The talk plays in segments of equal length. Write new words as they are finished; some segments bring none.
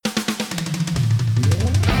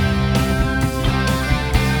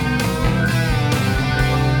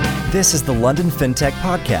This is the London FinTech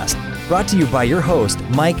Podcast, brought to you by your host,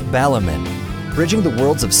 Mike Ballerman, bridging the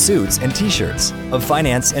worlds of suits and t-shirts, of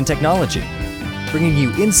finance and technology, bringing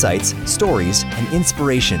you insights, stories, and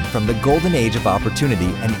inspiration from the golden age of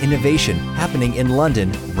opportunity and innovation happening in London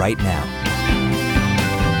right now.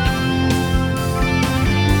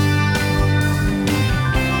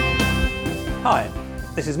 Hi,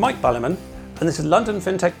 this is Mike Ballerman, and this is London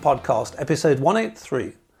FinTech Podcast, episode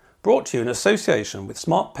 183, brought to you in association with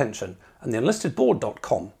Smart Pension and the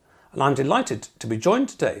enlistedboard.com, and I'm delighted to be joined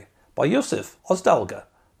today by Yusuf Ozdalga,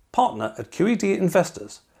 partner at QED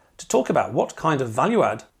Investors, to talk about what kind of value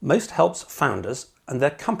add most helps founders and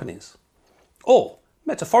their companies. Or,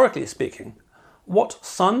 metaphorically speaking, what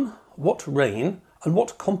sun, what rain, and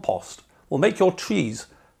what compost will make your trees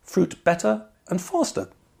fruit better and faster.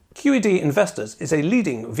 QED Investors is a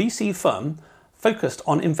leading VC firm focused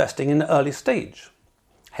on investing in the early stage,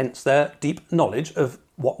 hence their deep knowledge of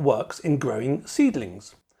what works in growing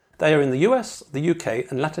seedlings. They are in the US, the UK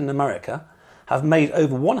and Latin America, have made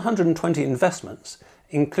over 120 investments,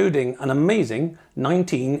 including an amazing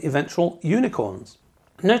 19 eventual unicorns.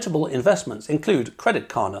 Notable investments include Credit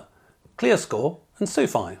Karma, ClearScore and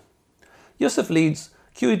SoFi. Yusuf leads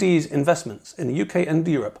QED's investments in the UK and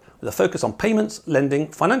Europe with a focus on payments, lending,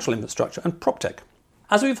 financial infrastructure and proptech.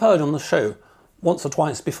 As we've heard on the show once or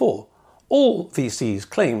twice before, all VCs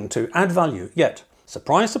claim to add value, yet,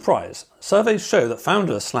 surprise, surprise, surveys show that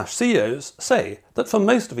founders/CEOs say that for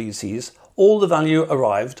most VCs, all the value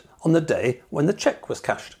arrived on the day when the check was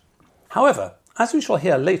cashed. However, as we shall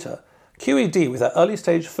hear later, QED with their early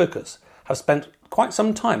stage focus have spent quite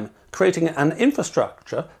some time creating an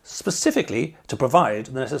infrastructure specifically to provide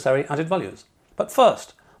the necessary added values. But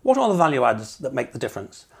first, what are the value adds that make the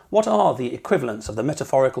difference? What are the equivalents of the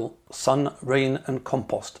metaphorical sun, rain and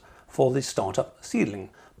compost for the startup seedling?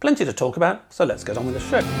 Plenty to talk about, so let's get on with the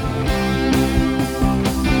show.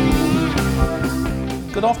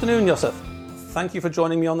 Good afternoon, Yusuf. Thank you for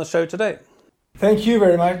joining me on the show today. Thank you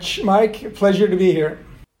very much, Mike. Pleasure to be here.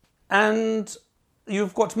 And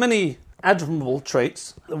you've got many admirable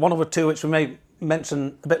traits, one or two which we may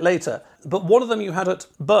mention a bit later. But one of them you had at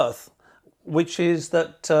birth, which is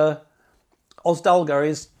that Ozdalga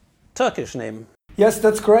is Turkish name. Yes,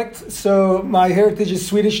 that's correct. So my heritage is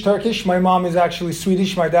Swedish-Turkish. My mom is actually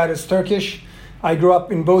Swedish. My dad is Turkish. I grew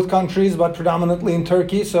up in both countries, but predominantly in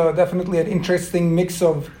Turkey. So definitely an interesting mix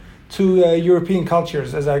of two European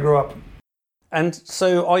cultures as I grew up. And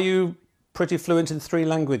so are you pretty fluent in three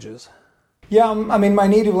languages? Yeah, I mean, my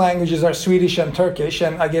native languages are Swedish and Turkish,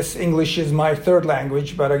 and I guess English is my third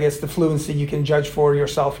language, but I guess the fluency you can judge for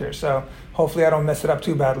yourself here. So hopefully I don't mess it up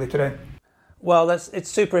too badly today. Well,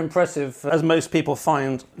 it's super impressive. As most people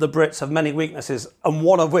find, the Brits have many weaknesses, and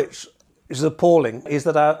one of which is appalling, is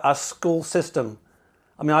that our school system,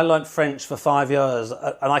 I mean, I learnt French for 5 years,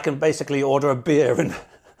 and I can basically order a beer and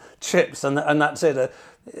chips, and that's it.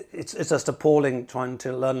 It's just appalling trying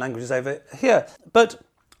to learn languages over here. But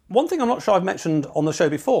one thing I'm not sure I've mentioned on the show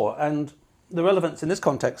before, and the relevance in this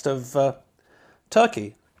context of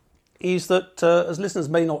Turkey, is that, as listeners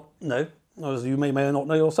may not know, or as you may not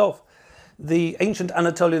know yourself, the ancient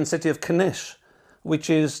Anatolian city of Kanesh, which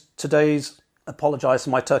is today's, apologise for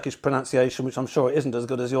my Turkish pronunciation, which I'm sure it isn't as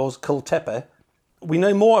good as yours, Kultepe. We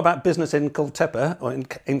know more about business in Kultepe, or in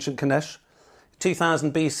ancient Kanesh,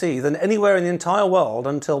 2000 BC, than anywhere in the entire world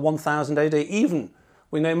until 1000 AD. Even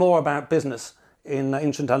we know more about business in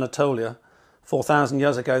ancient Anatolia 4,000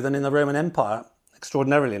 years ago than in the Roman Empire,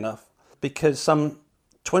 extraordinarily enough, because some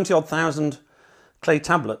 20-odd thousand clay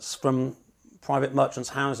tablets from private merchants'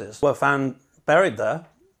 houses were found buried there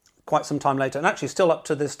quite some time later, and actually still up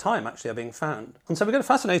to this time actually are being found. And so we get a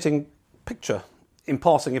fascinating picture. In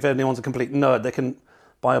passing, if anyone's a complete nerd, they can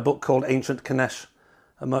buy a book called Ancient Kanesh,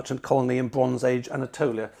 a merchant colony in Bronze Age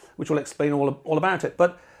Anatolia, which will explain all about it.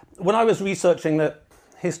 But when I was researching the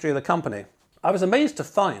history of the company, I was amazed to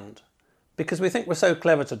find, because we think we're so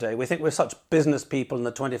clever today, we think we're such business people in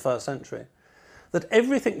the 21st century, that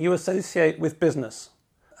everything you associate with business,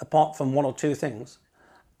 apart from one or two things,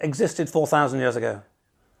 existed 4,000 years ago.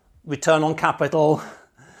 Return on capital,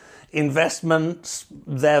 investments,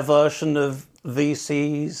 their version of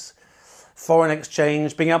VCs, foreign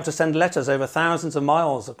exchange, being able to send letters over thousands of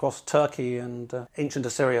miles across Turkey and ancient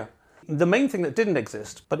Assyria. The main thing that didn't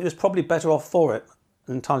exist, but it was probably better off for it,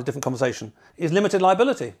 an entirely different conversation, is limited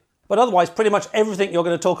liability. But otherwise, pretty much everything you're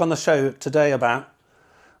going to talk on the show today about,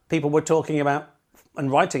 people were talking about and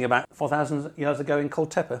writing about 4,000 years ago in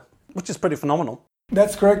Kultepe, which is pretty phenomenal.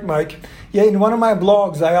 That's correct, Mike. Yeah, in one of my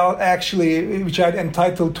blogs, which I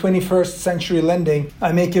entitled 21st Century Lending,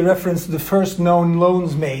 I make a reference to the first known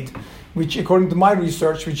loans made which according to my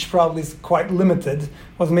research, which probably is quite limited,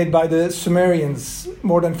 was made by the Sumerians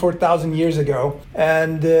more than 4,000 years ago.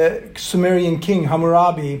 And the Sumerian king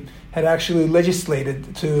Hammurabi had actually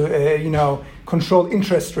legislated to, control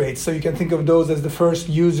interest rates. So you can think of those as the first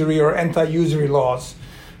usury or anti-usury laws.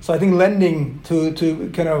 So I think lending, to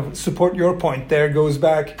kind of support your point there, goes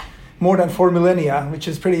back more than 4 millennia, which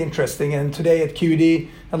is pretty interesting. And today at QED,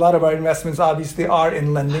 a lot of our investments obviously are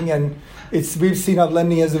in lending. And we've seen how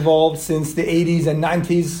lending has evolved since the 80s and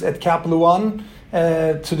 90s at Capital One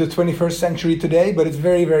to the 21st century today. But it's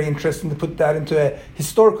very, very interesting to put that into a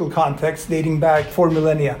historical context dating back 4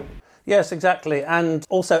 millennia. Yes, exactly. And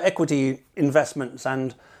also equity investments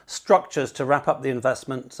and structures to wrap up the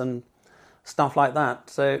investments and stuff like that.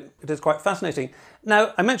 So it is quite fascinating.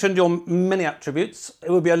 Now, I mentioned your many attributes. It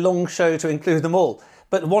would be a long show to include them all.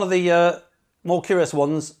 But one of the more curious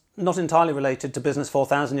ones, not entirely related to business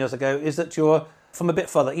 4,000 years ago, is that you're from a bit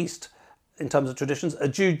further east in terms of traditions, a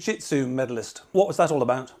jiu-jitsu medalist. What was that all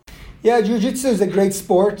about? Yeah, jiu-jitsu is a great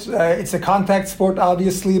sport. It's a contact sport,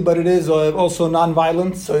 obviously, but it is also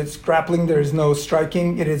non-violent. So it's grappling. There is no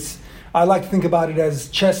striking. I like to think about it as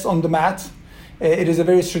chess on the mat. It is a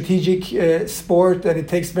very strategic sport, and it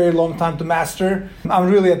takes a very long time to master. I'm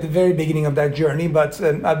really at the very beginning of that journey, but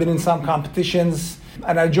I've been in some competitions,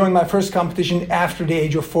 and I joined my first competition after the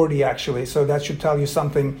age of 40, actually. So that should tell you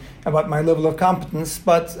something about my level of competence.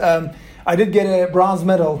 But I did get a bronze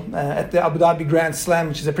medal at the Abu Dhabi Grand Slam,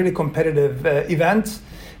 which is a pretty competitive event.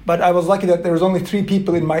 But I was lucky that there was only 3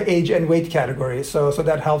 people in my age and weight category, so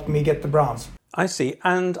that helped me get the bronze. I see.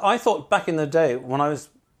 And I thought back in the day, when I was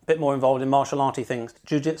bit more involved in martial arty things,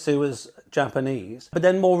 jiu-jitsu was Japanese. But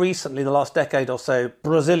then more recently, the last decade or so,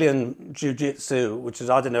 Brazilian jiu-jitsu, which is,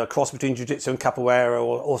 I don't know, a cross between jiu-jitsu and capoeira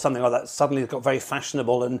or something like that, suddenly got very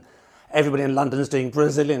fashionable, and everybody in London's doing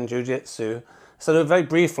Brazilian jiu-jitsu. So very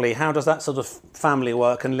briefly, how does that sort of family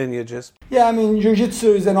work and lineages? Yeah, I mean,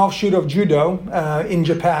 jiu-jitsu is an offshoot of judo in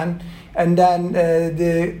Japan. And then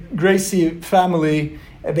the Gracie family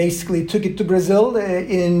basically took it to Brazil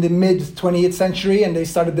in the mid-20th century, and they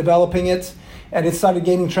started developing it, and it started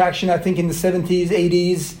gaining traction, I think, in the 70s,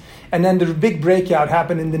 80s, and then the big breakout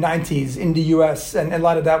happened in the 90s in the US, and a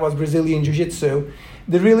lot of that was Brazilian Jiu-Jitsu.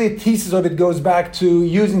 The really thesis of it goes back to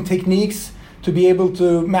using techniques to be able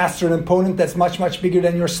to master an opponent that's much, much bigger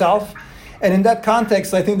than yourself. And in that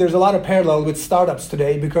context, I think there's a lot of parallel with startups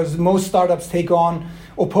today, because most startups take on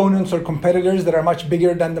opponents or competitors that are much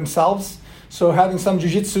bigger than themselves. So having some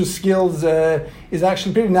jiu-jitsu skills is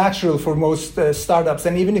actually pretty natural for most startups.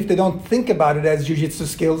 And even if they don't think about it as jiu-jitsu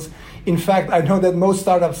skills, in fact, I know that most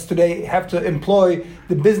startups today have to employ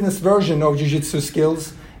the business version of jiu-jitsu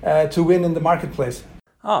skills to win in the marketplace.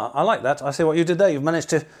 I like that. I see what you did there. You've managed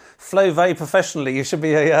to flow very professionally. You should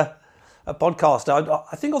be a podcaster.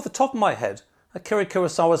 I think off the top of my head, Akira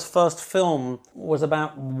Kurosawa's first film was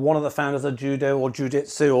about one of the founders of judo or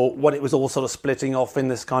jiu-jitsu, or what it was all sort of splitting off in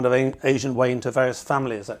this kind of Asian way into various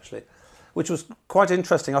families, actually, which was quite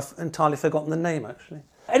interesting. I've entirely forgotten the name, actually.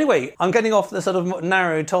 Anyway, I'm getting off the sort of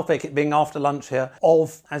narrow topic, it being after lunch here,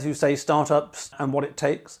 of, as you say, startups and what it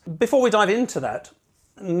takes. Before we dive into that,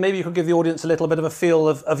 maybe you could give the audience a little bit of a feel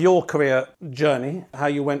of your career journey, how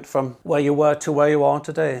you went from where you were to where you are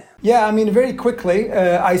today. Yeah, I mean, very quickly,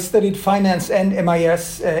 I studied finance and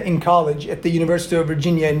MIS in college at the University of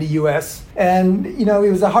Virginia in the US. And, it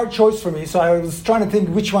was a hard choice for me. So I was trying to think,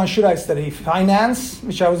 which one should I study? Finance,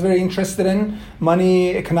 which I was very interested in,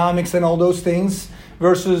 money, economics, and all those things,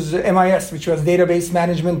 versus MIS, which was database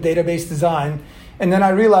management, database design. And then I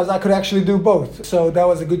realized I could actually do both. So that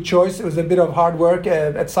was a good choice. It was a bit of hard work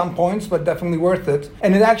at some points, but definitely worth it.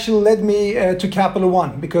 And it actually led me to Capital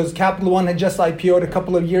One, because Capital One had just IPO'd a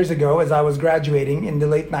couple of years ago as I was graduating in the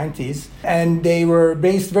late 90s. And they were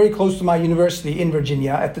based very close to my university in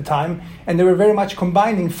Virginia at the time. And they were very much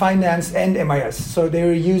combining finance and MIS. So they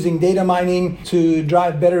were using data mining to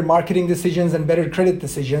drive better marketing decisions and better credit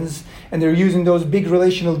decisions. And they were using those big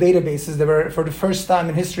relational databases that were, for the first time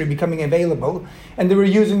in history, becoming available. And they were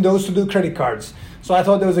using those to do credit cards. So I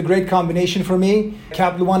thought that was a great combination for me.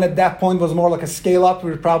 Capital One at that point was more like a scale-up.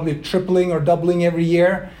 We were probably tripling or doubling every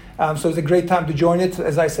year. So it was a great time to join it.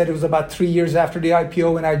 As I said, it was about 3 years after the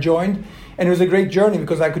IPO when I joined. And it was a great journey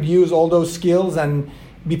because I could use all those skills and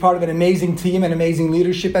be part of an amazing team and amazing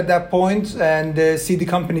leadership at that point, and see the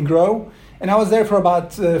company grow. And I was there for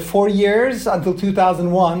about 4 years until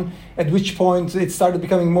 2001, at which point it started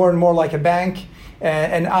becoming more and more like a bank.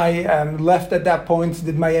 And I left at that point,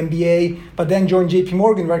 did my MBA, but then joined JP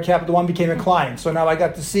Morgan, where Capital One became a client. So now I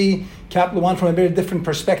got to see Capital One from a very different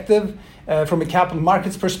perspective, from a capital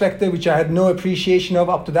markets perspective, which I had no appreciation of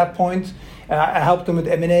up to that point. I helped them with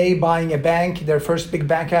M&A, buying a bank, their first big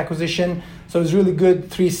bank acquisition. So it was a really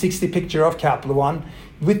good 360 picture of Capital One.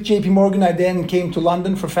 With JP Morgan, I then came to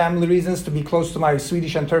London for family reasons, to be close to my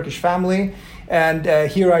Swedish and Turkish family. And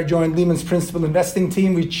here I joined Lehman's principal investing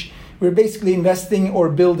team, which we're basically investing or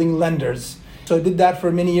building lenders. So I did that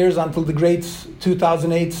for many years until the great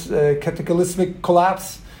 2008 cataclysmic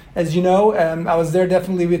collapse. As you know, I was there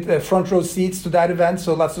definitely with front row seats to that event,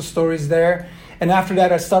 so lots of stories there. And after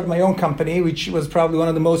that, I started my own company, which was probably one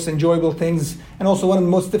of the most enjoyable things and also one of the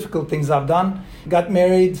most difficult things I've done. Got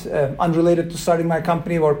married, unrelated to starting my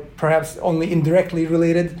company, or perhaps only indirectly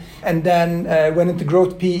related. And then went into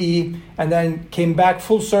growth PE, and then came back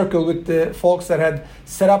full circle with the folks that had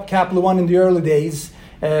set up Capital One in the early days.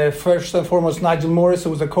 First and foremost, Nigel Morris, who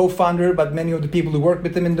was a co-founder, but many of the people who worked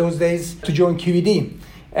with him in those days, to join QED.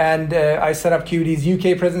 And I set up QED's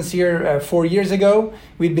UK presence here 4 years ago.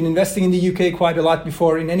 We'd been investing in the UK quite a lot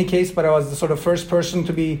before in any case, but I was the sort of first person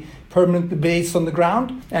to be permanently based on the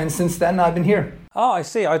ground. And since then, I've been here. Oh, I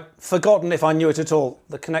see. I'd forgotten, if I knew it at all,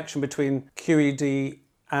 the connection between QED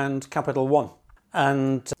and Capital One.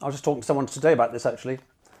 And I was just talking to someone today about this, actually,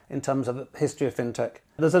 in terms of the history of fintech.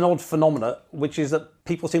 There's an odd phenomena, which is that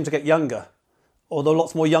people seem to get younger, or there are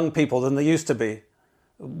lots more young people than there used to be.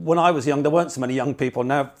 When I was young, there weren't so many young people.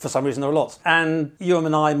 Now, for some reason, there are lots. And you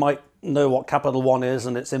and I might know what Capital One is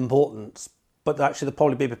and its importance, but actually there'll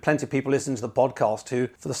probably be plenty of people listening to the podcast who,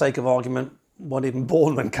 for the sake of argument, weren't even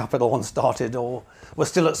born when Capital One started, or were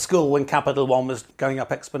still at school when Capital One was going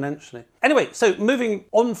up exponentially. Anyway, so moving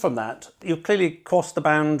on from that, you've clearly crossed the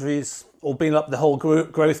boundaries or been up the whole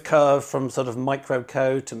growth curve from sort of micro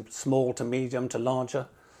co to small to medium to larger.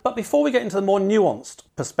 But before we get into the more nuanced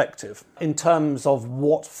perspective in terms of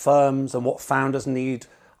what firms and what founders need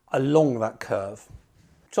along that curve,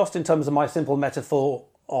 just in terms of my simple metaphor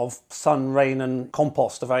of sun, rain and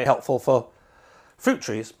compost are very helpful for fruit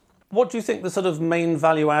trees, what do you think the sort of main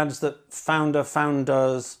value adds that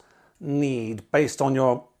founders need based on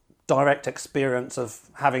your direct experience of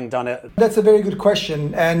having done it? That's a very good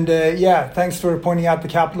question. And thanks for pointing out the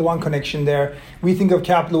Capital One connection there. We think of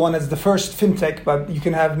Capital One as the first fintech, but you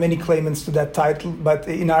can have many claimants to that title. But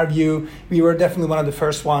in our view, we were definitely one of the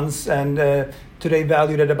first ones, and today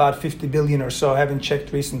valued at about 50 billion or so. I haven't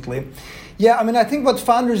checked recently. Yeah, I mean, I think what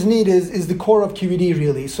founders need is the core of QED,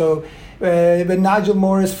 really. So when Nigel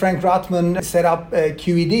Morris, Frank Rotman set up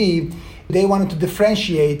QED, they wanted to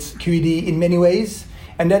differentiate QED in many ways.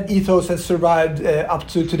 And that ethos has survived up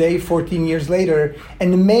to today, 14 years later.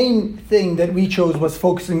 And the main thing that we chose was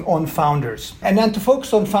focusing on founders. And then to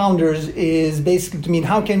focus on founders is basically to mean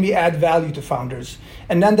how can we add value to founders?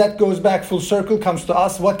 And then that goes back full circle, comes to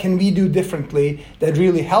us. What can we do differently that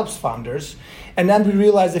really helps founders? And then we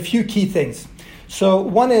realized a few key things. So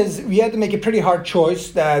one is we had to make a pretty hard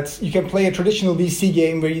choice that you can play a traditional VC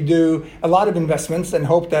game where you do a lot of investments and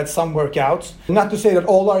hope that some work out. Not to say that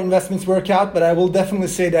all our investments work out, but I will definitely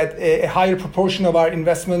say that a higher proportion of our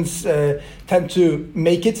investments tend to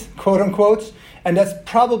make it, quote unquote. And that's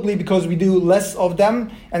probably because we do less of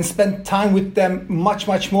them and spend time with them much,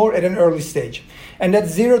 much more at an early stage. And that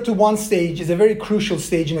 0 to 1 stage is a very crucial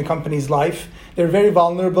stage in a company's life. They're very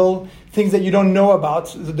vulnerable. Things that you don't know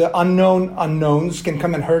about, the unknown unknowns can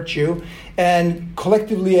come and hurt you. And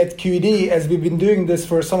collectively at QED, as we've been doing this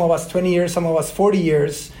for some of us 20 years, some of us 40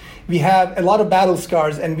 years, we have a lot of battle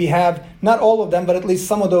scars, and we have not all of them, but at least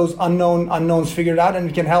some of those unknowns figured out, and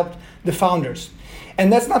we can help the founders.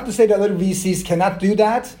 And that's not to say that other VCs cannot do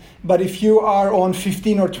that, but if you are on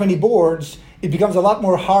 15 or 20 boards, it becomes a lot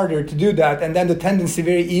more harder to do that. And then the tendency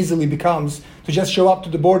very easily becomes to just show up to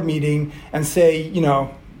the board meeting and say,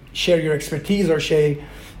 share your expertise or say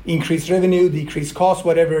increase revenue, decrease costs,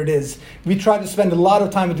 whatever it is. We try to spend a lot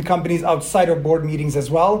of time with the companies outside of board meetings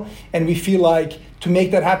as well. And we feel like to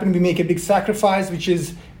make that happen, we make a big sacrifice, which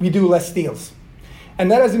is we do less deals.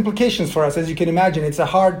 And that has implications for us, as you can imagine. It's a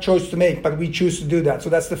hard choice to make, but we choose to do that. So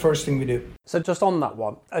that's the first thing we do. So just on that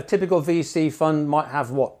one, a typical VC fund might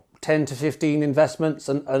have 10 to 15 investments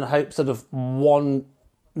and hope sort of one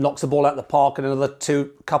knocks the ball out of the park and another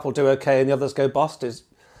couple do okay and the others go bust.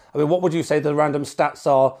 What would you say the random stats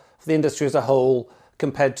are for the industry as a whole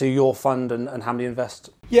compared to your fund and how many invest?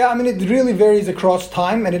 Yeah, it really varies across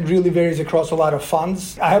time, and it really varies across a lot of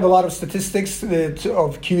funds. I have a lot of statistics of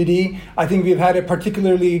QED. I think we've had a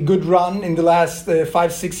particularly good run in the last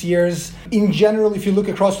 5-6 years. In general, if you look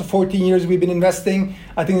across the 14 years we've been investing,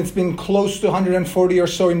 I think it's been close to 140 or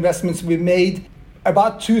so investments we've made.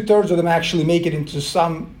 About 2/3 of them actually make it into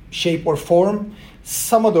some shape or form.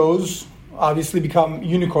 Some of those obviously become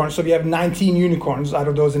unicorns. So we have 19 unicorns out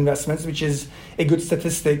of those investments, which is a good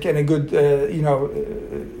statistic and a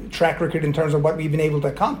good track record in terms of what we've been able to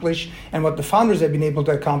accomplish and what the founders have been able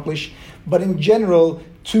to accomplish. But in general,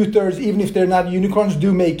 2/3, even if they're not unicorns,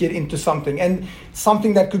 do make it into something. And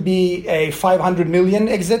something that could be a 500 million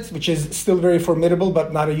exit, which is still very formidable,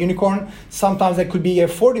 but not a unicorn. Sometimes that could be a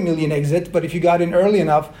 40 million exit, but if you got in early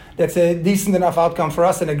enough, that's a decent enough outcome for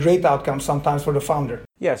us and a great outcome sometimes for the founder.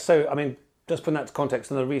 Yeah, so, I mean, just putting that to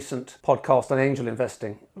context, in a recent podcast on angel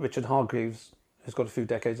investing, Richard Hargreaves, who's got a few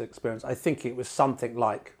decades of experience, I think it was something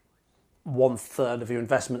like 1/3 of your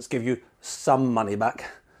investments give you some money back.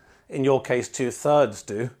 In your case, 2/3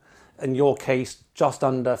 do. In your case, just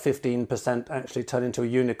under 15% actually turn into a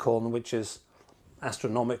unicorn, which is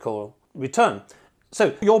astronomical return.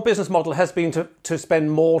 So your business model has been to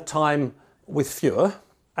spend more time with fewer.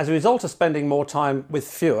 As a result of spending more time with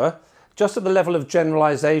fewer, just at the level of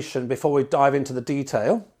generalization before we dive into the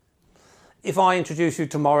detail, if I introduce you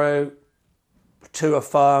tomorrow to a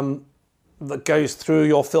firm that goes through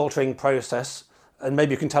your filtering process, and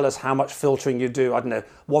maybe you can tell us how much filtering you do, I don't know,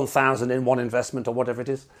 1,000 in one investment or whatever it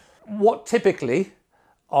is. What typically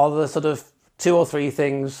are the sort of 2 or 3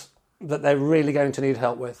 things that they're really going to need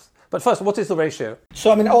help with? But first, what is the ratio?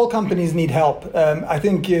 So, I mean, all companies need help. I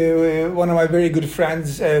think one of my very good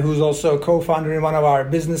friends, who's also a co-founder in one of our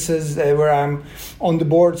businesses where I'm on the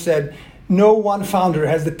board, said, no one founder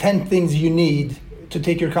has the 10 things you need to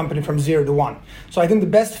take your company from 0 to 1. So I think the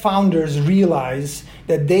best founders realize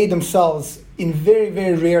that they themselves, in very,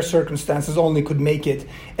 very rare circumstances, only could make it.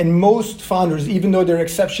 And most founders, even though they're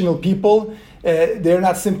exceptional people, they're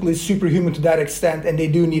not simply superhuman to that extent, and they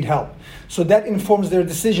do need help. So that informs their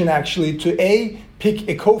decision actually to pick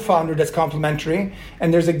a co-founder that's complementary,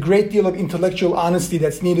 and there's a great deal of intellectual honesty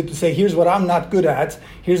that's needed to say, here's what I'm not good at,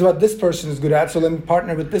 here's what this person is good at, so let me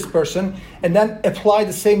partner with this person, and then apply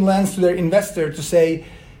the same lens to their investor to say,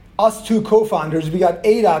 us 2 co-founders, we got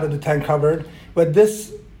 8 out of the 10 covered, but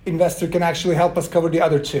this investor can actually help us cover the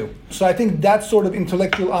other 2. So I think that sort of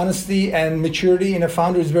intellectual honesty and maturity in a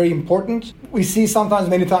founder is very important. We see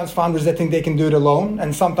many times founders that think they can do it alone,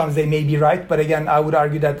 and sometimes they may be right, but again, I would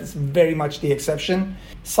argue that it's very much the exception.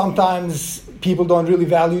 Sometimes people don't really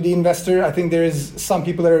value the investor. I think there is some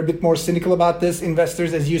people that are a bit more cynical about this.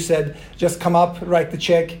 Investors, as you said, just come up, write the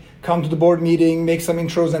check, come to the board meeting, make some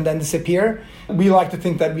intros, and then disappear. We like to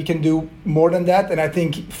think that we can do more than that, and I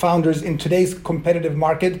think founders in today's competitive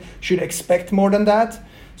market should expect more than that.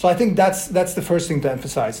 So I think that's the first thing to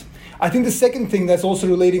emphasize. I think the second thing that's also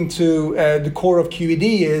relating to the core of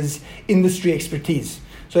QED is industry expertise.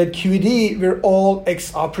 So at QED, we're all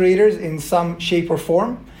ex-operators in some shape or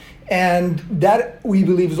form, and that we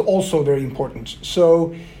believe is also very important.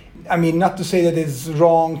 So, I mean, not to say that it's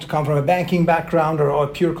wrong to come from a banking background or a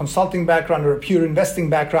pure consulting background or a pure investing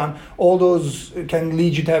background. All those can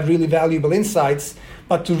lead you to have really valuable insights.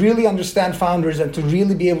 But to really understand founders and to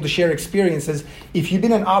really be able to share experiences, if you've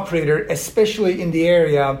been an operator, especially in the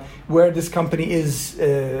area where this company is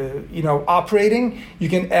operating, you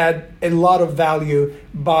can add a lot of value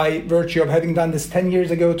by virtue of having done this 10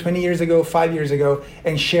 years ago, 20 years ago, 5 years ago,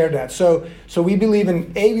 and share that. So we believe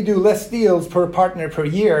in, A, we do less deals per partner per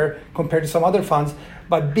year compared to some other funds,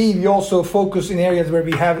 but B, we also focus in areas where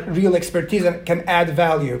we have real expertise and can add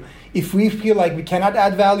value. If we feel like we cannot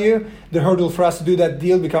add value, the hurdle for us to do that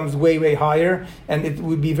deal becomes way, way higher, and it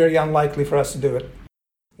would be very unlikely for us to do it.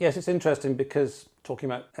 Yes, it's interesting because talking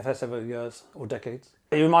about FS over years or decades,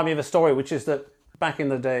 you remind me of a story, which is that back in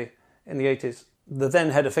the day, in the 80s, the then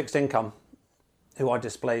head of fixed income, who I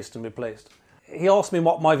displaced and replaced, he asked me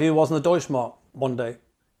what my view was on the Deutschmark one day.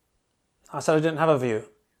 I said I didn't have a view.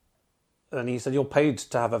 And he said, you're paid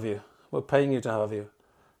to have a view. We're paying you to have a view.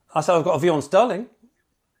 I said, I've got a view on sterling,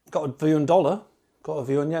 got a view on dollar, got a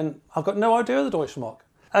view on yen. I've got no idea of the Deutschmark.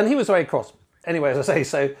 And he was very cross. Anyway, as I say,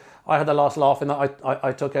 so I had the last laugh in that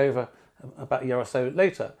I took over about a year or so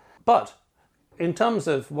later. But in terms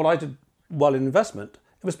of what I did well in investment,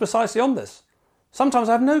 it was precisely on this. Sometimes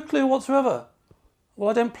I have no clue whatsoever. Well,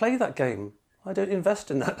 I don't play that game. I don't invest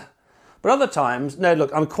in that. But other times, no,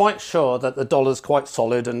 look, I'm quite sure that the dollar's quite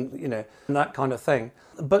solid and, and that kind of thing.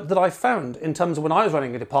 But that I found in terms of when I was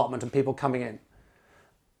running a department and people coming in,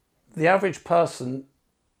 the average person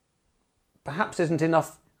perhaps isn't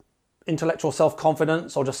enough intellectual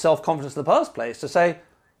self-confidence or just self-confidence in the first place to say,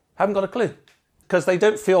 haven't got a clue. Because they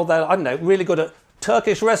don't feel they're, really good at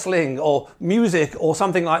Turkish wrestling or music or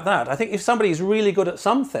something like that. I think if somebody's really good at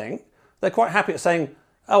something, they're quite happy at saying,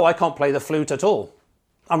 oh, I can't play the flute at all.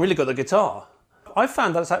 I'm really good at the guitar. I've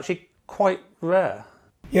found that it's actually quite rare.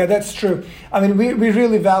 Yeah, that's true. I mean, we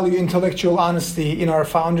really value intellectual honesty in our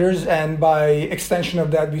founders, and by extension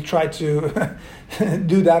of that, we try to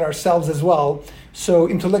do that ourselves as well. So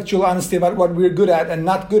intellectual honesty about what we're good at and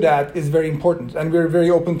not good at is very important. And we're very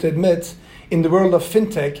open to admit, in the world of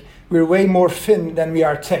fintech, we're way more fin than we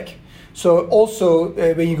are tech. So also,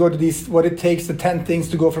 when you go to these, what it takes, the 10 things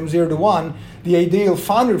to go from 0 to 1, the ideal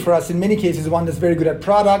founder for us in many cases is one that's very good at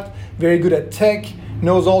product, very good at tech,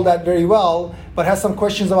 knows all that very well, but has some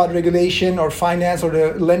questions about regulation or finance or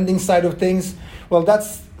the lending side of things. Well,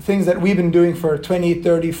 that's things that we've been doing for 20,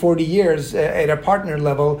 30, 40 years at a partner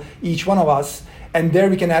level, each one of us. And there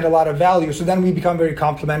we can add a lot of value. So then we become very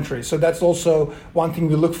complementary. So that's also one thing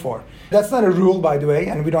we look for. That's not a rule, by the way,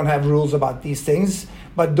 and we don't have rules about these things.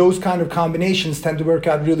 But those kind of combinations tend to work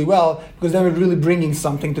out really well because then we're really bringing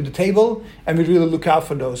something to the table and we really look out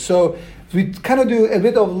for those. So we kind of do a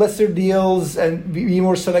bit of lesser deals and be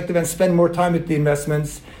more selective and spend more time with the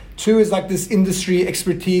investments. 2 is like this industry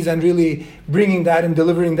expertise and really bringing that and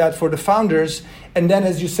delivering that for the founders. And then,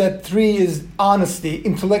 as you said, 3 is honesty,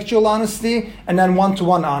 intellectual honesty, and then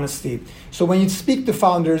one-to-one honesty. So when you speak to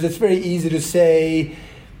founders, it's very easy to say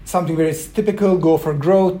something very typical, go for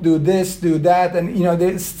growth, do this, do that. And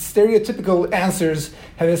the stereotypical answers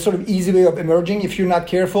have a sort of easy way of emerging if you're not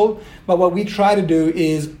careful. But what we try to do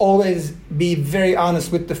is always be very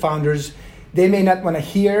honest with the founders. They may not want to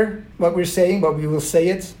hear what we're saying, but we will say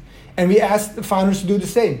it. And we ask the founders to do the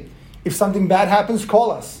same. If something bad happens, call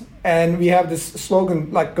us. And we have this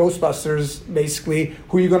slogan like Ghostbusters, basically,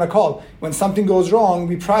 who are you going to call? When something goes wrong,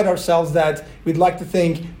 we pride ourselves that we'd like to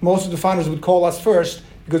think most of the founders would call us first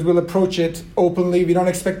because we'll approach it openly. We don't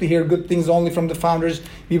expect to hear good things only from the founders.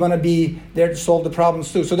 We want to be there to solve the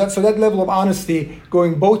problems too. So that level of honesty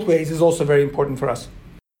going both ways is also very important for us.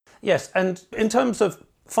 Yes, and in terms of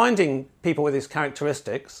finding people with these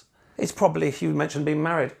characteristics, it's probably, if you mentioned being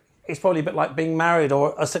married, it's probably a bit like being married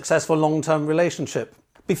or a successful long-term relationship.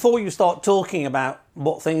 Before you start talking about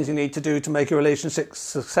what things you need to do to make a relationship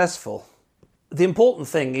successful, the important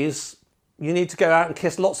thing is you need to go out and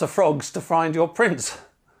kiss lots of frogs to find your prince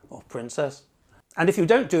or princess. And if you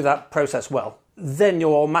don't do that process well, then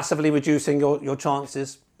you're massively reducing your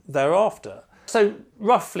chances thereafter. So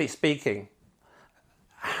roughly speaking,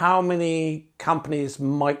 how many companies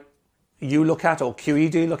might you look at or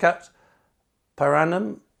QED look at per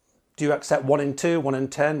annum? Do you accept 1 in 2, 1 in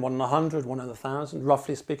 10, 1 in 100, 1 in 1,000,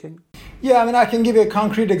 roughly speaking? Yeah, I mean, I can give you a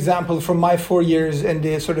concrete example from my 4 years in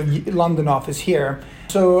the sort of London office here.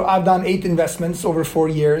 So I've done 8 investments over 4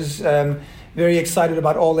 years. Very excited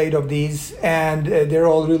about all 8 of these, and they're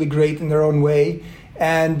all really great in their own way.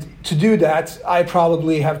 And to do that, I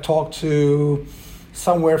probably have talked to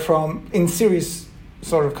somewhere from, in serious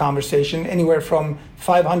sort of conversation, anywhere from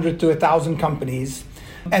 500 to 1,000 companies.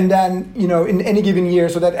 And then, in any given year,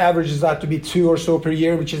 so that averages out to be 2 or so per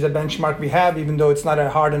year, which is a benchmark we have, even though it's not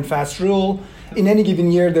a hard and fast rule. In any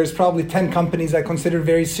given year, there's probably 10 companies I consider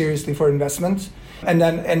very seriously for investment, and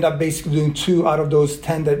then end up basically doing 2 out of those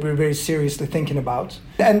 10 that we're very seriously thinking about.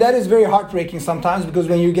 And that is very heartbreaking sometimes, because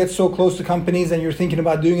when you get so close to companies and you're thinking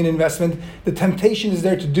about doing an investment, the temptation is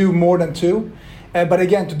there to do more than 2. But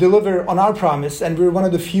again, to deliver on our promise, and we're one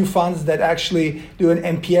of the few funds that actually do an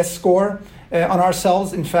NPS score on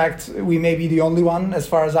ourselves. In fact, we may be the only one as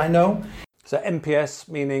far as I know. So NPS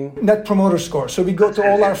meaning? Net Promoter Score. So we go to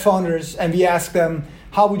all our founders and we ask them,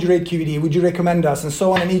 how would you rate QED? Would you recommend us? And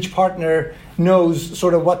so on. And each partner knows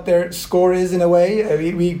sort of what their score is in a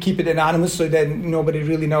way. We keep it anonymous so that nobody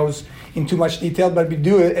really knows in too much detail, but we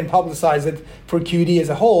do it and publicize it for QED as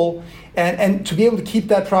a whole. And to be able to keep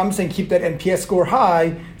that promise and keep that NPS score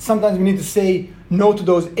high, sometimes we need to say no to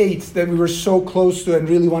those 8 that we were so close to and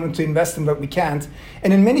really wanted to invest in, but we can't.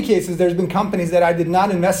 And in many cases, there's been companies that I did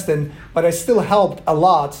not invest in, but I still helped a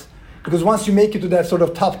lot. Because once you make it to that sort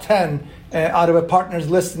of top 10 out of a partner's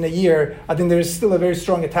list in a year, I think there's still a very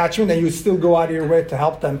strong attachment and you still go out of your way to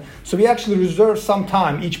help them. So we actually reserve some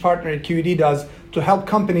time, each partner at QED does, to help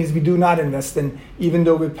companies we do not invest in, even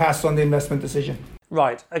though we passed on the investment decision.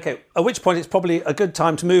 Right, okay. At which point it's probably a good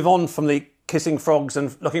time to move on from the kissing frogs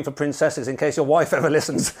and looking for princesses, in case your wife ever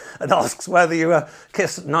listens and asks whether you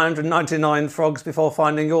kissed 999 frogs before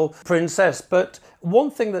finding your princess. But one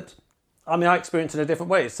thing that, I experienced in a different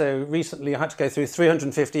way. So recently I had to go through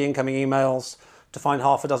 350 incoming emails to find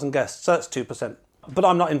half a dozen guests. So that's 2%. But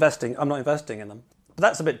I'm not investing in them. But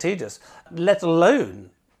that's a bit tedious, let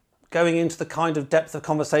alone going into the kind of depth of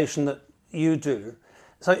conversation that you do.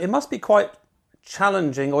 So it must be quite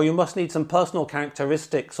challenging, or you must need some personal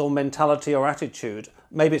characteristics or mentality or attitude.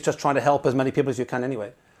 Maybe it's just trying to help as many people as you can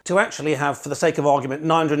anyway. to actually have, for the sake of argument,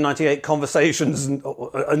 998 conversations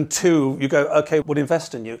and two, you go, okay, we'll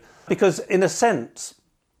invest in you. Because in a sense,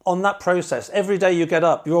 on that process, every day you get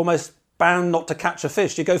up, you're almost bound not to catch a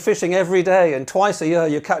fish. You go fishing every day and twice a year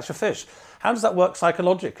you catch a fish. How does that work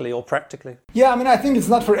psychologically or practically? Yeah, I mean, I think it's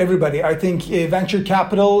not for everybody. I think venture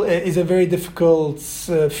capital is a very difficult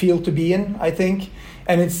field to be in, I think.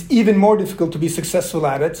 And it's even more difficult to be successful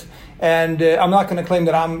at it. And I'm not going to claim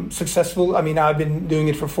that I'm successful. I mean, I've been doing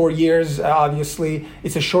it for 4 years. Obviously,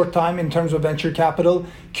 it's a short time in terms of venture capital.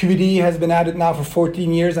 QED has been at it now for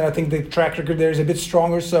 14 years, and I think the track record there is a bit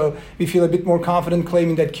stronger. So we feel a bit more confident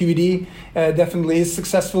claiming that QED definitely is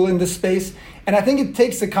successful in this space. And I think it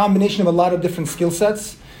takes a combination of a lot of different skill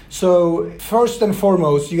sets. So first and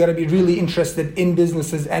foremost, you got to be really interested in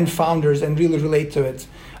businesses and founders and really relate to it.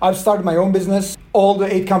 I've started my own business. All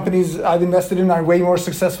the 8 companies I've invested in are way more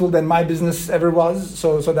successful than my business ever was.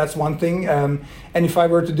 So that's one thing. And if I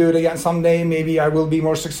were to do it again someday, maybe I will be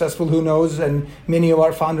more successful. Who knows? And many of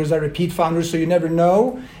our founders are repeat founders, so you never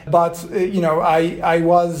know. But I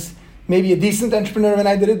was maybe a decent entrepreneur when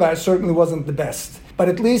I did it, but I certainly wasn't the best. But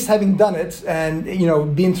at least having done it and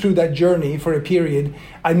been through that journey for a period,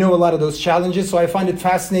 I know a lot of those challenges. So I find it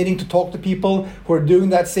fascinating to talk to people who are doing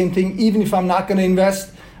that same thing. Even if I'm not going to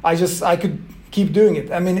invest, I could keep doing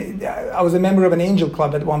it. I mean, I was a member of an angel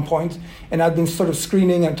club at one point, and I'd been sort of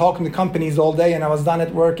screening and talking to companies all day, and I was done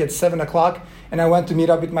at work at 7 o'clock, and I went to meet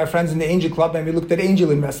up with my friends in the angel club, and we looked at angel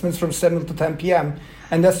investments from 7 to 10 p.m.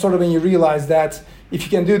 And that's sort of when you realize that if you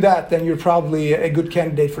can do that, then you're probably a good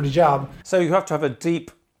candidate for the job. So you have to have a deep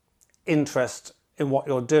interest in what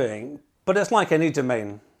you're doing, but it's like any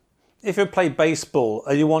domain. If you play baseball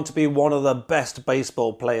and you want to be one of the best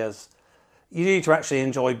baseball players, you need to actually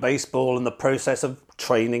enjoy baseball and the process of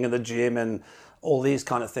training in the gym and all these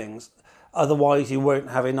kind of things. Otherwise, you won't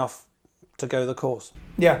have enough to go the course.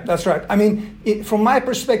 Yeah, that's right. I mean, from my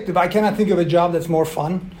perspective, I cannot think of a job that's more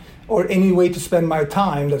fun or any way to spend my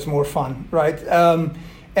time that's more fun, right?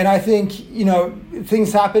 And I think,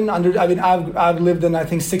 things happen. I've lived in, I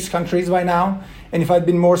think, 6 countries by now. And if I'd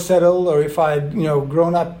been more settled, or if I'd,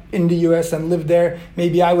 grown up in the US and lived there,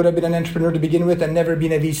 maybe I would have been an entrepreneur to begin with and never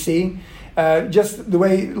been a VC. Just the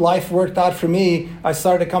way life worked out for me, I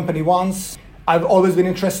started a company once. I've always been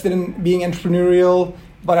interested in being entrepreneurial,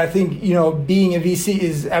 but I think, being a VC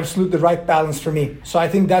is absolutely the right balance for me. So I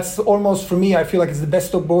think that's almost, for me, I feel like it's the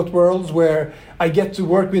best of both worlds, where I get to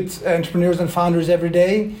work with entrepreneurs and founders every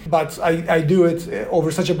day, but I do it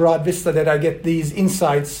over such a broad vista that I get these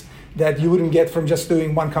insights that you wouldn't get from just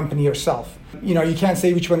doing one company yourself. You can't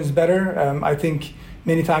say which one is better. I think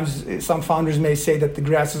many times some founders may say that the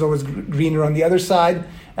grass is always greener on the other side.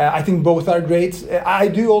 I think both are great. I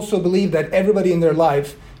do also believe that everybody in their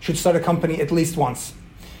life should start a company at least once.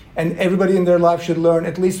 And everybody in their life should learn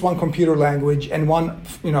at least one computer language and one,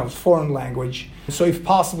 foreign language. So if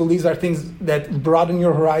possible, these are things that broaden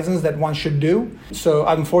your horizons that one should do. So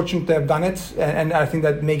I'm fortunate to have done it, and I think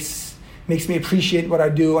that makes me appreciate what I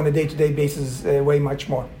do on a day-to-day basis way much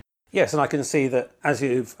more. Yes, and I can see that as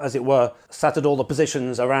you've, as it were, sat at all the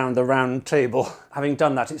positions around the round table, having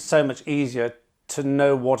done that, it's so much easier to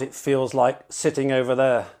know what it feels like sitting over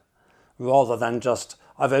there, rather than just,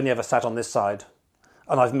 I've only ever sat on this side.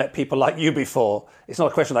 And I've met people like you before. It's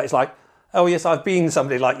not a question of that. It's like, oh yes, I've been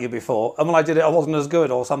somebody like you before. And when I did it, I wasn't as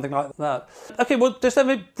good, or something like that. Okay, well, just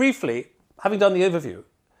briefly, having done the overview,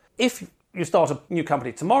 if you start a new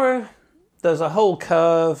company tomorrow, there's a whole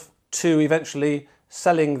curve to eventually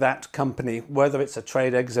selling that company, whether it's a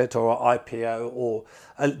trade exit or an IPO or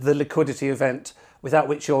the liquidity event, without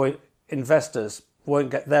which your investors won't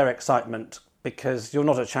get their excitement, because you're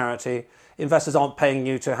not a charity. Investors aren't paying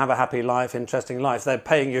you to have a happy life, interesting life. They're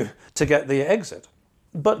paying you to get the exit.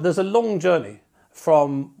 But there's a long journey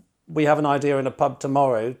from we have an idea in a pub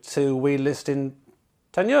tomorrow to we list in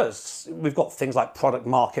 10 years. We've got things like product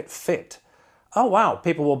market fit. Oh, wow,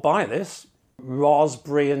 people will buy this.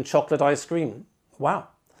 Raspberry and chocolate ice cream. Wow.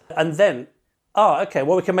 And then, okay,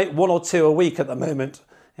 well, we can make 1 or 2 a week at the moment.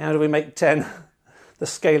 How do we make 10? The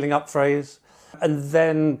scaling up phase. And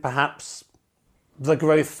then perhaps the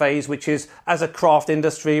growth phase, which is, as a craft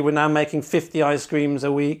industry, we're now making 50 ice creams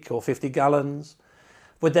a week or 50 gallons.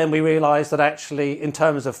 But then we realise that actually, in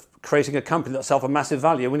terms of creating a company that'll sell for massive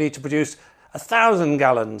value, we need to produce 1,000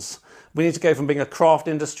 gallons. We need to go from being a craft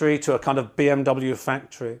industry to a kind of BMW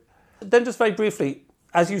factory. Then just very briefly,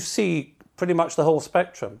 as you see pretty much the whole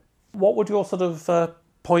spectrum, what would your sort of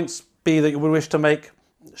points be that you would wish to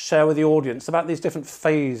share with the audience about these different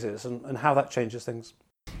phases and how that changes things?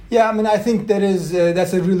 Yeah, I mean, I think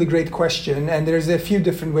that's a really great question, and there's a few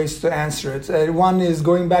different ways to answer it. One is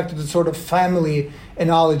going back to the sort of family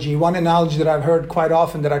analogy. One analogy that I've heard quite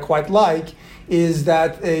often that I quite like is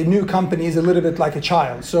that a new company is a little bit like a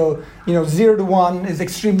child. So, 0 to 1 is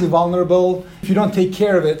extremely vulnerable. If you don't take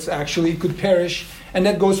care of it, actually, it could perish. And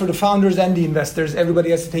that goes for the founders and the investors. Everybody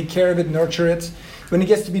has to take care of it, nurture it. When it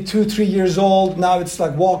gets to be 2-3 years old, now it's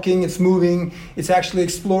like walking, it's moving, it's actually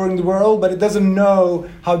exploring the world, but it doesn't know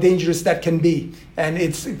how dangerous that can be. And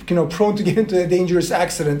it's prone to get into a dangerous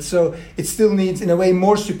accident. So it still needs, in a way,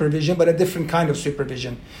 more supervision, but a different kind of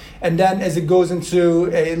supervision. And then as it goes into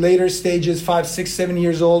later stages, 5, 6, 7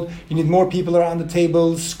 years old, you need more people around the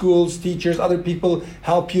table, schools, teachers, other people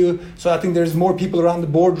help you. So I think there's more people around the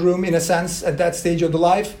boardroom, in a sense, at that stage of the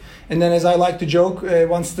life. And then, as I like to joke,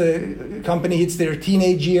 once the company hits their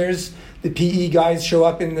teenage years, the PE guys show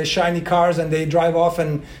up in the shiny cars and they drive off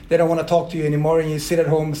and they don't want to talk to you anymore, and you sit at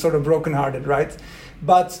home sort of brokenhearted, right?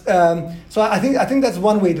 But so I think that's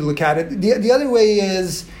one way to look at it. The other way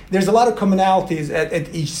is there's a lot of commonalities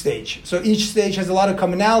at each stage. So each stage has a lot of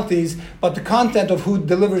commonalities, but the content of who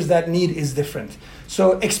delivers that need is different.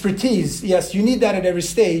 So expertise, yes, you need that at every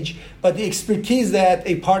stage, but the expertise that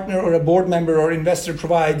a partner or a board member or investor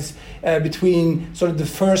provides between sort of the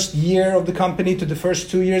first year of the company to the first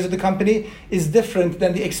 2 years of the company is different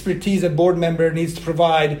than the expertise a board member needs to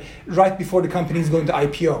provide right before the company is going to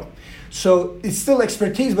IPO. So it's still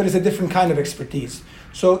expertise, but it's a different kind of expertise.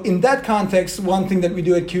 So in that context, one thing that we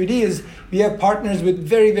do at QED is we have partners with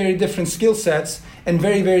very, very different skill sets and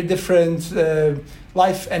very, very different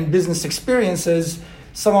life and business experiences.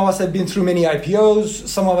 Some of us have been through many IPOs.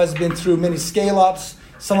 Some of us have been through many scale-ups.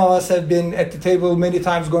 Some of us have been at the table many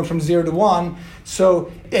times going from 0 to 1.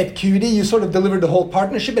 So at QED, you sort of deliver the whole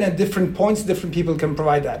partnership, and at different points, different people can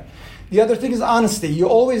provide that. The other thing is honesty. You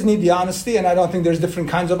always need the honesty, and I don't think there's different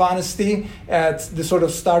kinds of honesty at the sort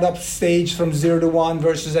of startup stage from 0 to 1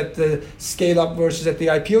 versus at the scale-up versus at the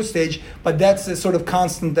IPO stage, but that's a sort of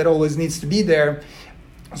constant that always needs to be there.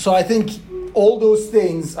 So I think all those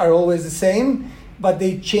things are always the same, but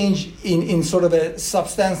they change in sort of a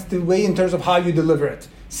substantive way in terms of how you deliver it.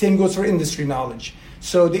 Same goes for industry knowledge.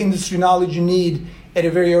 So the industry knowledge you need at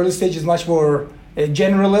a very early stage is much more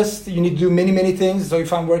generalist. You need to do many, many things. So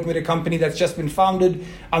if I'm working with a company that's just been founded,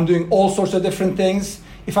 I'm doing all sorts of different things.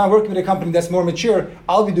 If I'm working with a company that's more mature,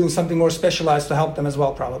 I'll be doing something more specialized to help them as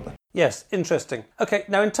well, probably. Yes, interesting. Okay,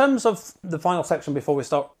 now in terms of the final section before we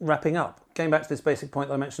start wrapping up, going back to this basic point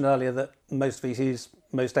that I mentioned earlier, that most VCs,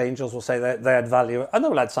 most angels will say they add value, and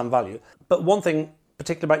they'll add some value. But one thing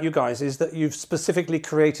particularly about you guys is that you've specifically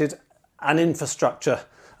created an infrastructure,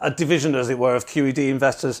 a division, as it were, of QED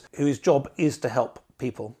investors whose job is to help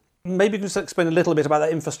people. Maybe you can just explain a little bit about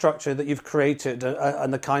that infrastructure that you've created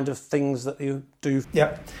and the kind of things that you do.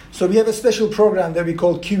 Yeah, so we have a special program that we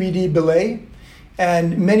call QED Belay,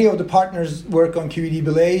 and many of the partners work on QED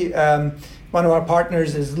Belay. One of our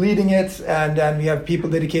partners is leading it, and then we have people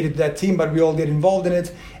dedicated to that team, but we all get involved in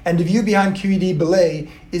it. And the view behind QED Belay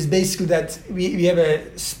is basically that we have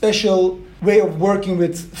a special way of working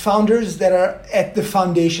with founders that are at the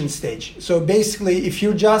foundation stage. So basically, if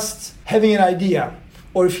you're just having an idea,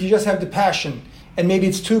 or if you just have the passion, and maybe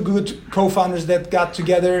it's two good co-founders that got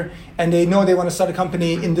together and they know they want to start a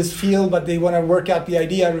company in this field, but they want to work out the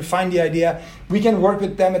idea, refine the idea, we can work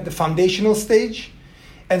with them at the foundational stage.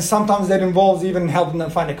 And sometimes that involves even helping them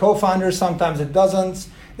find a co-founder, sometimes it doesn't.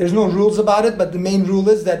 There's no rules about it, but the main rule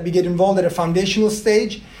is that we get involved at a foundational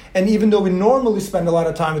stage. And even though we normally spend a lot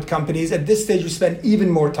of time with companies, at this stage we spend even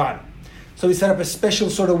more time. So we set up a special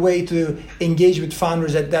sort of way to engage with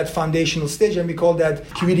founders at that foundational stage, and we call that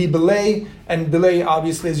QED Belay. And belay,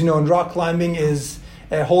 obviously, as you know, in rock climbing is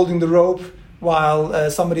holding the rope while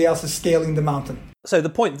somebody else is scaling the mountain. So the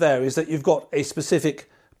point there is that you've got a specific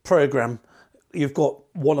program. You've got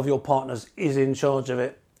one of your partners is in charge of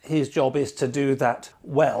it. His job is to do that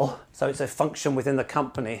well. So it's a function within the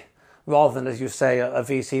company, rather than, as you say, a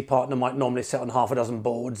VC partner might normally sit on half a dozen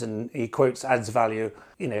boards and he quotes adds value,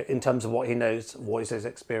 in terms of what he knows, what he's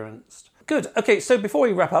experienced. Good. Okay, so before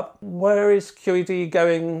we wrap up, where is QED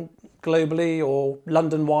going globally or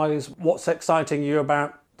London-wise? What's exciting you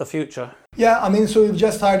about the future? Yeah, so we've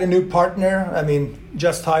just hired a new partner.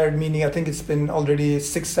 Just hired, meaning I think it's been already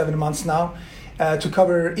 6-7 months now, to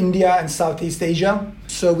cover India and Southeast Asia.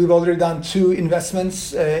 So we've already done 2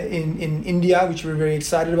 investments in India, which we're very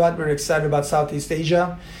excited about. We're excited about Southeast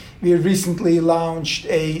Asia. We have recently launched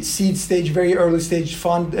a seed stage, very early stage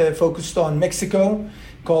fund focused on Mexico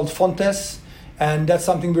called Fontes. And that's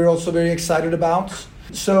something we're also very excited about.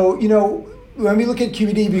 So, when we look at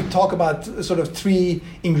QED, we talk about sort of three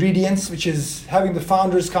ingredients, which is having the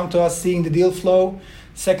founders come to us, seeing the deal flow.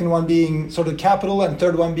 Second one being sort of capital, and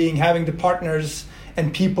third one being having the partners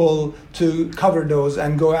and people to cover those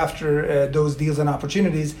and go after those deals and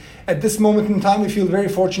opportunities. At this moment in time, we feel very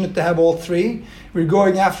fortunate to have all three. We're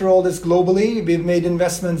going after all this globally. We've made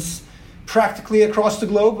investments practically across the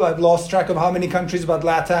globe. I've lost track of how many countries, but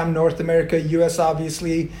LATAM, North America, US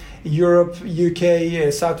obviously, Europe,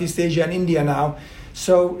 UK, Southeast Asia, and India now.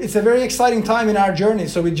 So it's a very exciting time in our journey.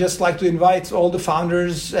 So we'd just like to invite all the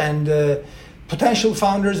founders and potential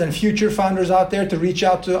founders and future founders out there to reach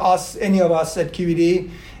out to us, any of us at QED.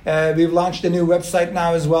 We've launched a new website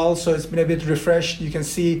now as well, so it's been a bit refreshed. You can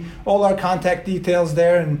see all our contact details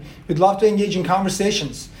there, and we'd love to engage in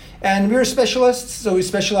conversations. And we're specialists, so we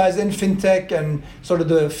specialize in fintech and sort of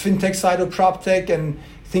the fintech side of PropTech and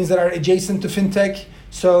things that are adjacent to fintech.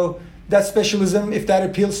 So that specialism, if that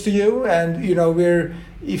appeals to you, and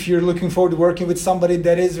if you're looking forward to working with somebody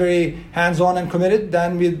that is very hands-on and committed,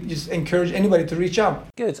 then we just encourage anybody to reach out.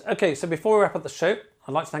 Good. Okay, so before we wrap up the show,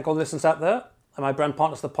 I'd like to thank all the listeners out there and my brand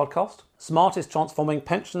partners of the podcast. Smart is transforming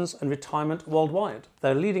pensions and retirement worldwide.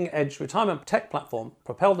 Their leading-edge retirement tech platform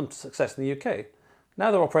propelled them to success in the UK. Now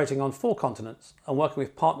they're operating on 4 continents and working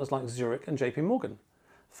with partners like Zurich and JP Morgan.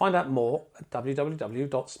 Find out more at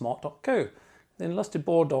www.smart.co.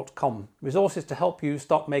 enlustedboard.com. Resources to help you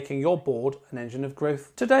start making your board an engine of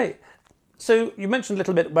growth today. So you mentioned a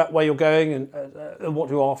little bit about where you're going and what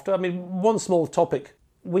you're after. I mean, one small topic,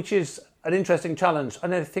 which is an interesting challenge,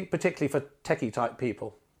 and I think particularly for techie type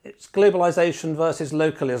people. It's globalization versus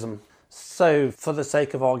localism. So for the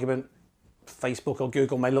sake of argument, Facebook or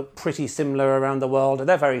Google may look pretty similar around the world.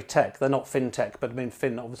 They're very tech. They're not fintech, but I mean,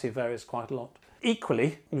 fin obviously varies quite a lot.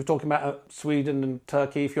 Equally, we were talking about Sweden and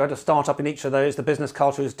Turkey. If you had a startup in each of those, the business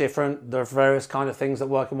culture is different. There are various kind of things that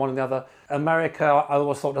work in one and the other. America, I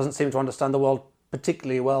always thought, doesn't seem to understand the world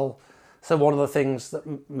particularly well. So one of the things that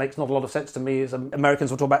makes not a lot of sense to me is Americans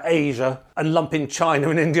will talk about Asia and lumping China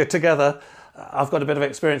and India together. I've got a bit of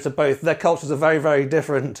experience of both. Their cultures are very, very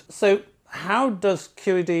different. So how does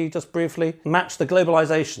QED, just briefly, match the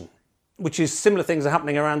globalization, which is similar things are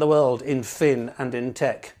happening around the world in fin and in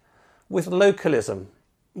tech, with localism,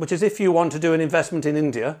 which is if you want to do an investment in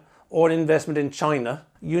India or an investment in China,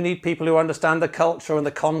 you need people who understand the culture and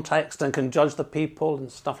the context and can judge the people and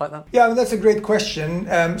stuff like that? Yeah, that's a great question.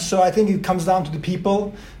 So I think it comes down to the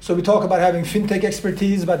people. So we talk about having fintech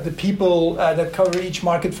expertise, but the people that cover each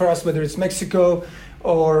market for us, whether it's Mexico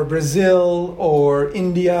or Brazil or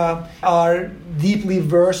India, are deeply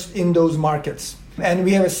versed in those markets. And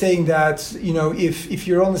we have a saying that, if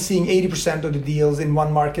you're only seeing 80% of the deals in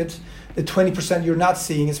one market, the 20% you're not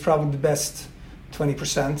seeing is probably the best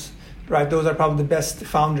 20%, right? Those are probably the best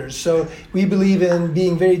founders. So we believe in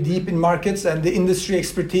being very deep in markets, and the industry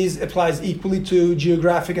expertise applies equally to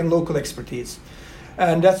geographic and local expertise.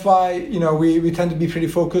 And that's why, we tend to be pretty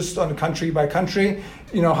focused on country by country.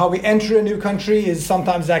 How we enter a new country is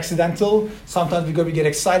sometimes accidental. Sometimes we get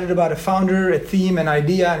excited about a founder, a theme, an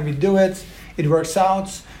idea, and we do it. It works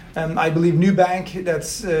out. I believe Nubank,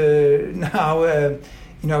 that's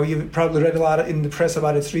now, you've probably read a lot in the press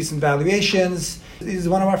about its recent valuations. It is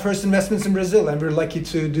one of our first investments in Brazil, and we're lucky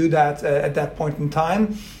to do that at that point in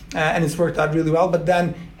time. And it's worked out really well. But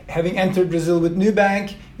then, having entered Brazil with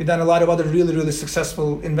Nubank, we've done a lot of other really, really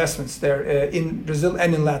successful investments there in Brazil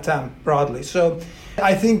and in LATAM broadly. So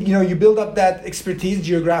I think, you build up that expertise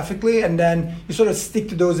geographically, and then you sort of stick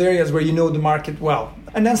to those areas where you know the market well.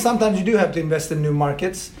 And then sometimes you do have to invest in new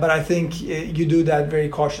markets, but I think you do that very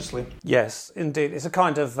cautiously. Yes, indeed. It's a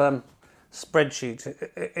kind of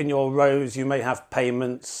spreadsheet. In your rows, you may have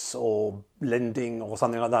payments or lending or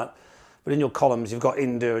something like that. But in your columns, you've got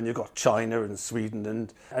India and you've got China and Sweden,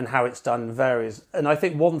 and how it's done varies. And I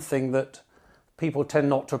think one thing that people tend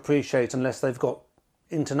not to appreciate unless they've got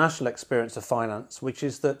international experience of finance, which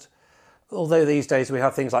is that although these days we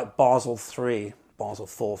have things like Basel III, Basel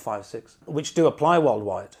IV, 5, 6, which do apply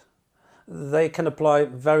worldwide, they can apply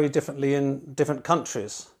very differently in different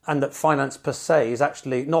countries. And that finance per se is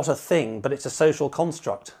actually not a thing, but it's a social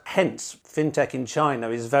construct. Hence, fintech in China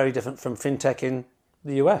is very different from fintech in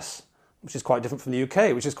the US, which is quite different from the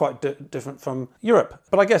UK, which is quite different from Europe.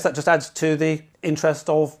 But I guess that just adds to the interest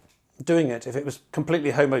of doing it. If it was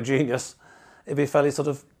completely homogeneous, it'd be a fairly sort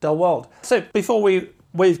of dull world. So before we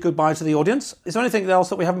wave goodbye to the audience, is there anything else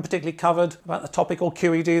that we haven't particularly covered about the topic or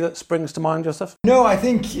QED that springs to mind, Joseph? No, I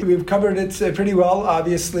think we've covered it pretty well.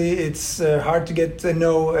 Obviously, it's hard to get to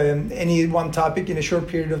know any one topic in a short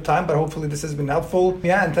period of time, but hopefully this has been helpful.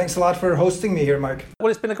 Yeah, and thanks a lot for hosting me here, Mike.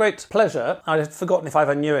 Well, it's been a great pleasure. I'd forgotten if I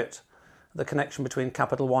ever knew it, the connection between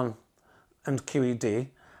Capital One and QED,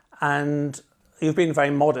 and you've been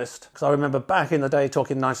very modest, because I remember back in the day,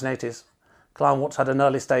 talking 1980s, Kleinworts had an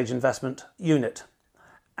early stage investment unit.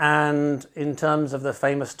 And in terms of the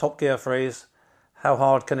famous Top Gear phrase, how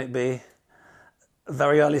hard can it be?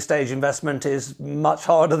 Very early stage investment is much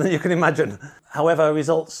harder than you can imagine. However,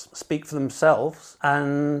 results speak for themselves,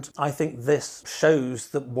 and I think this shows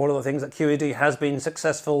that one of the things that QED has been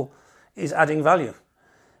successful is adding value.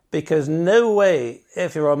 Because no way,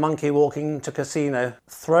 if you're a monkey walking to casino,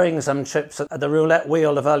 throwing some chips at the roulette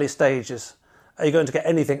wheel of early stages, are you going to get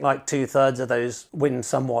anything like 2/3 of those win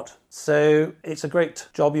somewhat. So it's a great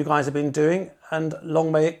job you guys have been doing, and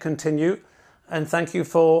long may it continue. And thank you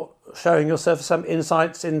for sharing yourself some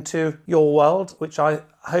insights into your world, which I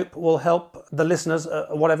hope will help the listeners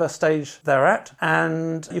at whatever stage they're at.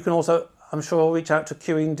 And you can also, I'm sure, reach out to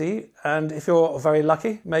QED, and if you're very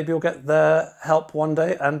lucky, maybe you'll get their help one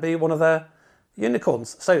day and be one of their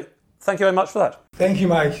unicorns. So thank you very much for that. Thank you,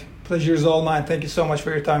 Mike. Pleasure is all mine. Thank you so much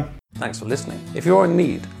for your time. Thanks for listening. If you're in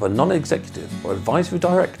need of a non-executive or advisory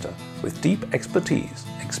director with deep expertise,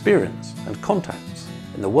 experience and contacts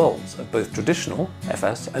in the worlds of both traditional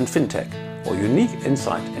FS and fintech, or unique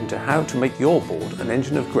insight into how to make your board an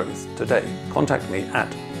engine of growth today, contact me at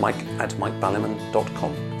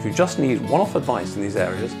mike@mikeballiman.com. If you just need one-off advice in these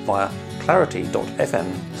areas, via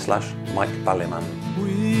clarity.fm/mikeballiman.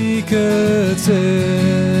 We could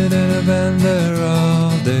sit in a bender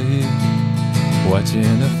all day,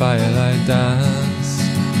 watching the firelight dance,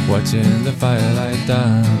 watching the firelight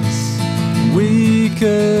dance. We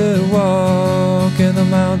could walk in the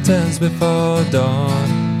mountains before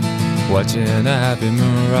dawn, watching a happy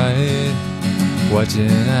moonrise, watching a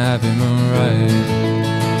happy moonrise.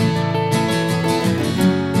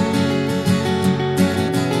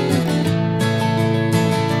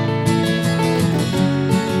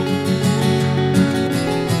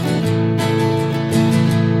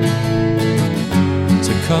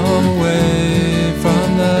 Come away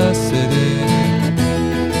from the city,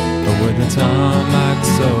 with the tarmac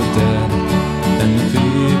so dead and the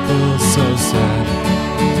people so sad.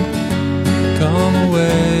 Come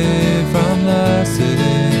away from the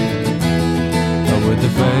city, with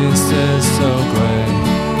the faces so grey,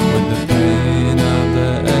 with the pain of the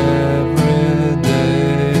everyday.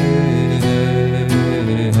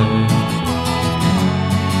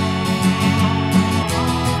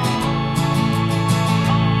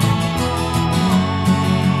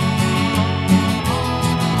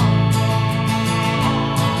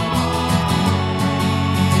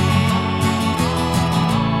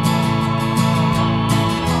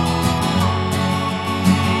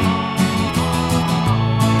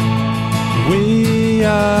 We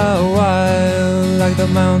are wild like the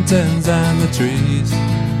mountains and the trees.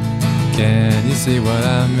 Can you see what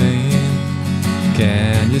I mean?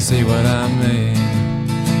 Can you see what I mean?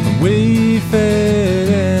 We fit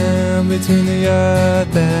in between the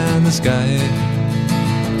earth and the sky.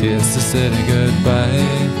 Kiss the city goodbye,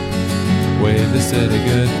 wave the city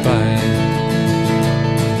goodbye,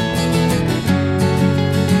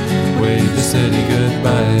 wave the city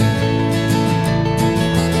goodbye.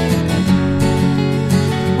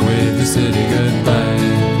 The city goodbye.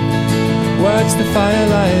 Watch the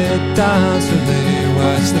firelight dance with me.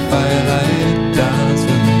 Watch the firelight dance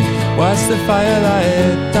with me. Watch the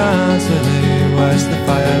firelight dance with me. Watch the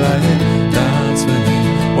firelight dance with me.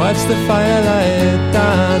 Watch the firelight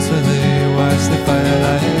dance with me. Watch the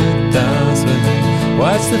firelight dance with me.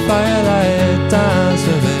 Watch the firelight dance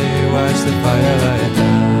with me. Watch the firelight dance.